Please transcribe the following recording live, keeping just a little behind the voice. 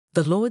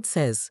The Lord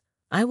says,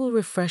 I will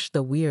refresh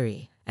the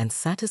weary and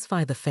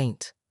satisfy the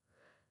faint.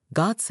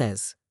 God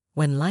says,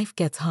 when life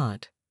gets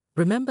hard,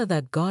 remember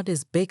that God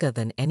is bigger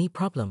than any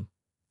problem.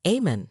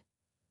 Amen.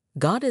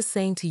 God is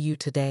saying to you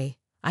today,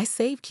 I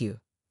saved you.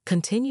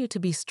 Continue to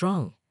be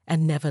strong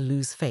and never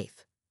lose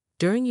faith.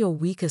 During your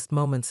weakest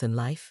moments in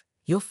life,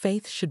 your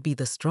faith should be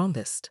the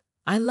strongest.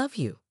 I love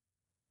you.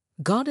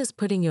 God is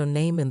putting your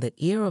name in the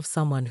ear of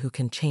someone who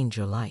can change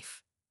your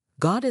life.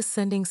 God is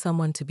sending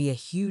someone to be a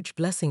huge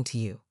blessing to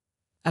you.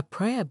 A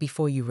prayer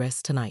before you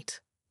rest tonight.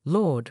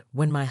 Lord,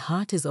 when my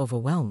heart is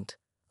overwhelmed,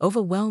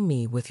 overwhelm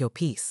me with your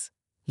peace.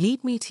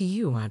 Lead me to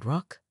you, Ad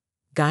Rock.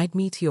 Guide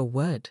me to your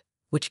word,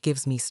 which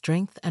gives me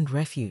strength and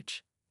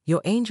refuge.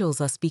 Your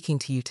angels are speaking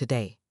to you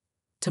today.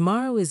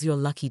 Tomorrow is your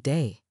lucky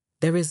day.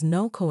 There is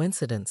no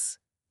coincidence.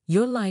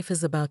 Your life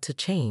is about to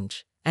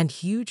change, and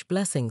huge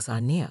blessings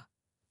are near.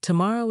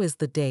 Tomorrow is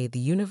the day the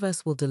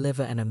universe will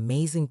deliver an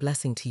amazing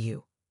blessing to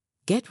you.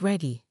 Get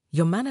ready,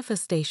 your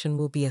manifestation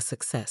will be a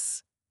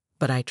success.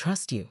 But I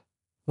trust you.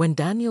 When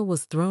Daniel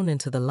was thrown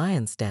into the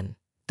lion's den,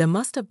 there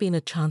must have been a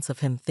chance of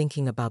him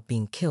thinking about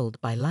being killed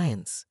by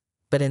lions.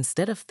 But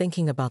instead of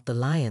thinking about the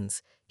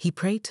lions, he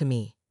prayed to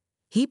me.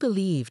 He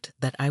believed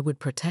that I would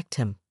protect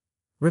him.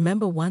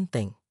 Remember one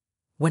thing.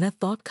 When a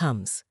thought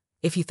comes,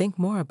 if you think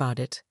more about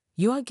it,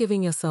 you are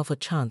giving yourself a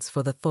chance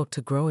for the thought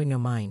to grow in your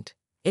mind.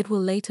 It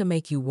will later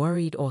make you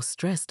worried or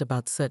stressed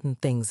about certain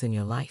things in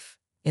your life.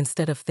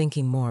 Instead of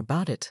thinking more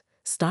about it,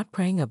 start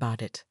praying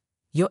about it.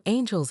 Your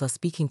angels are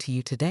speaking to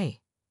you today.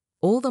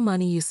 All the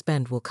money you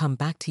spend will come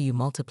back to you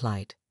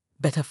multiplied.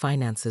 Better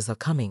finances are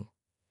coming.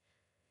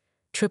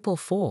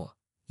 444.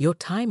 Your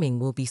timing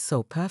will be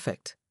so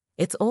perfect.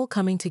 It's all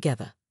coming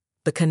together.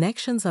 The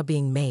connections are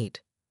being made.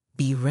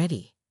 Be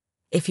ready.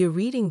 If you're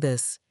reading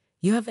this,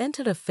 you have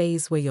entered a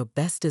phase where your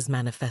best is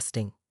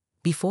manifesting.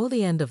 Before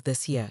the end of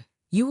this year,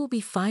 you will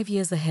be 5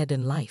 years ahead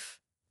in life.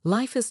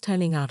 Life is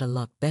turning out a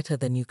lot better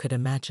than you could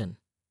imagine.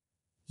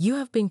 You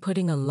have been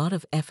putting a lot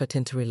of effort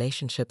into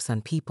relationships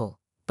and people,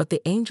 but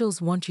the angels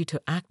want you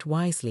to act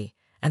wisely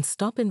and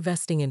stop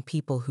investing in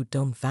people who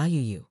don't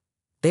value you.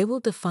 They will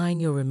define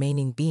your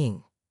remaining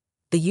being.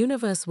 The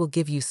universe will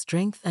give you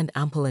strength and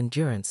ample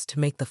endurance to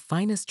make the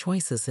finest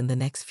choices in the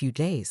next few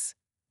days.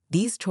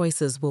 These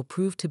choices will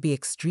prove to be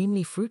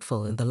extremely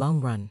fruitful in the long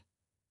run.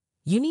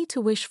 You need to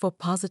wish for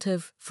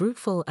positive,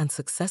 fruitful, and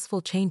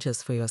successful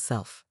changes for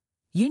yourself.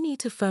 You need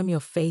to firm your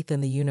faith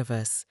in the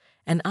universe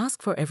and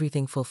ask for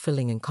everything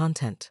fulfilling in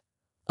content.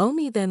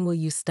 Only then will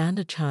you stand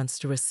a chance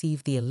to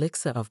receive the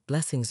elixir of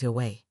blessings your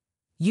way.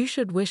 You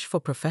should wish for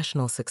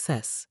professional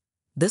success.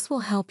 This will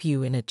help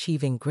you in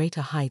achieving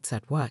greater heights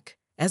at work,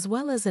 as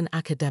well as in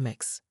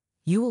academics.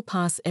 You will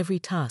pass every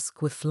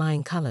task with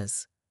flying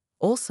colors.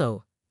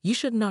 Also, you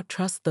should not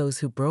trust those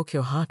who broke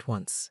your heart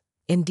once.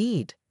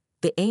 Indeed,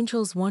 the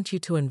angels want you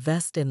to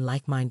invest in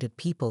like-minded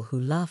people who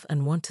love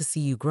and want to see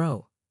you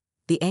grow.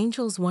 The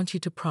angels want you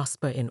to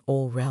prosper in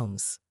all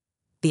realms.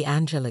 The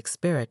angelic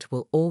spirit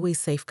will always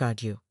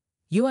safeguard you.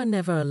 You are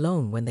never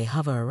alone when they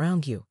hover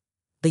around you.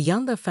 The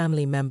younger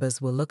family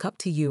members will look up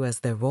to you as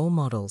their role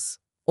models.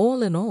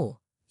 All in all,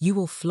 you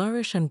will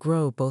flourish and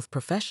grow both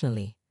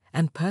professionally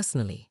and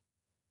personally.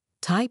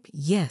 Type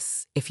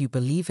yes if you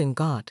believe in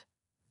God.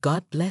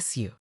 God bless you.